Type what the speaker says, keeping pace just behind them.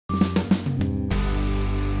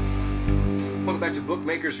back to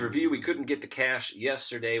Bookmakers Review. We couldn't get the cash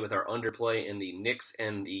yesterday with our underplay in the Knicks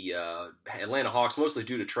and the Atlanta Hawks, mostly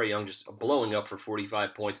due to Trae Young just blowing up for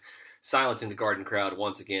 45 points, silencing the Garden crowd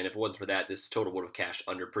once again. If it wasn't for that, this total would have cashed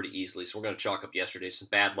under pretty easily. So we're going to chalk up yesterday some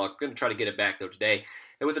bad luck. We're going to try to get it back, though, today.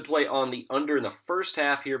 And with a play on the under in the first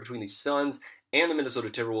half here between the Suns and the Minnesota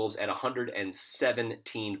Timberwolves at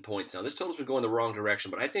 117 points. Now, this total's been going the wrong direction,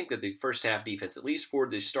 but I think that the first half defense, at least for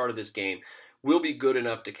the start of this game, will be good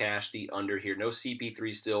enough to cash the under here. No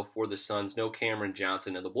CP3 still for the Suns, no Cameron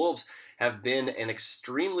Johnson, and the Wolves have been an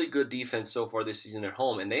extremely good defense so far this season at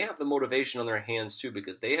home, and they have the motivation on their hands too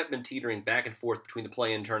because they have been teetering back and forth between the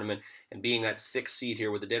play-in tournament and being that 6th seed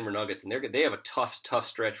here with the Denver Nuggets, and they have a tough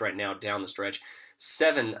stretch right now down the stretch.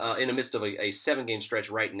 In the midst of a 7-game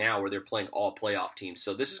stretch right now where they're playing all playoff teams.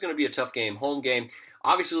 So this is going to be a tough game, home game.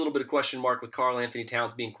 Obviously a little bit of question mark with Karl Anthony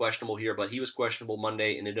Towns being questionable here, but he was questionable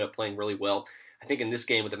Monday and ended up playing really well. I think in this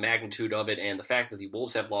game with the magnitude of it and the fact that the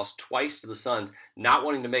Wolves have lost twice to the Suns, not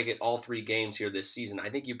wanting to make it all 3 games here this season, I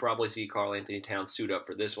think you probably see Karl Anthony Towns suit up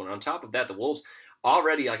for this one. On top of that, the Wolves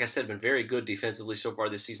already, like I said, been very good defensively so far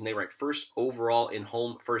this season. They ranked 1st overall in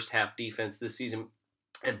home first half defense this season.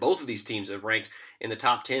 And both of these teams have ranked in the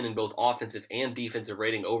top 10 in both offensive and defensive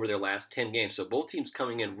rating over their last 10 games. So both teams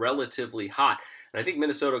coming in relatively hot. And I think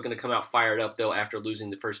Minnesota are going to come out fired up, though, after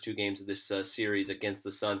losing the first 2 games of this series against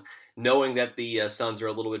the Suns, knowing that the Suns are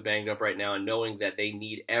a little bit banged up right now and knowing that they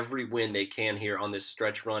need every win they can here on this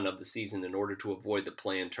stretch run of the season in order to avoid the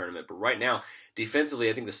play-in tournament. But right now,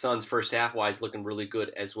 defensively, I think the Suns first half-wise looking really good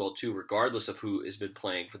as well, too, regardless of who has been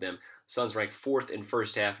playing for them. Suns ranked 4th in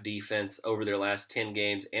first half defense over their last 10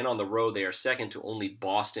 games, and on the road they are 2nd to only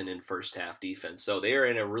Boston in first half defense. So they are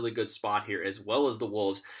in a really good spot here, as well as the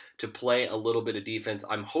Wolves, to play a little bit of defense.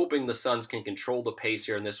 I'm hoping the Suns can control the pace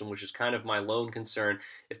here in this one, which is kind of my lone concern.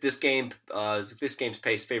 If this game's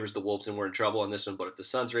pace favors the Wolves, then we're in trouble on this one. But if the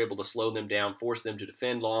Suns are able to slow them down, force them to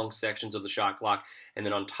defend long sections of the shot clock, and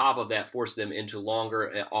then on top of that, force them into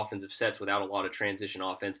longer offensive sets without a lot of transition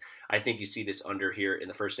offense, I think you see this under here in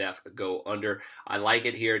the first half go under. I like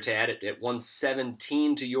it here to add it at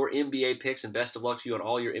 117 to your NBA picks, and best of luck to you on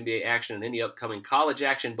all your NBA action and any upcoming college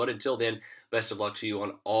action. But until then, best of luck to you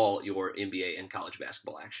on all your NBA and college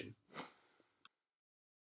basketball action.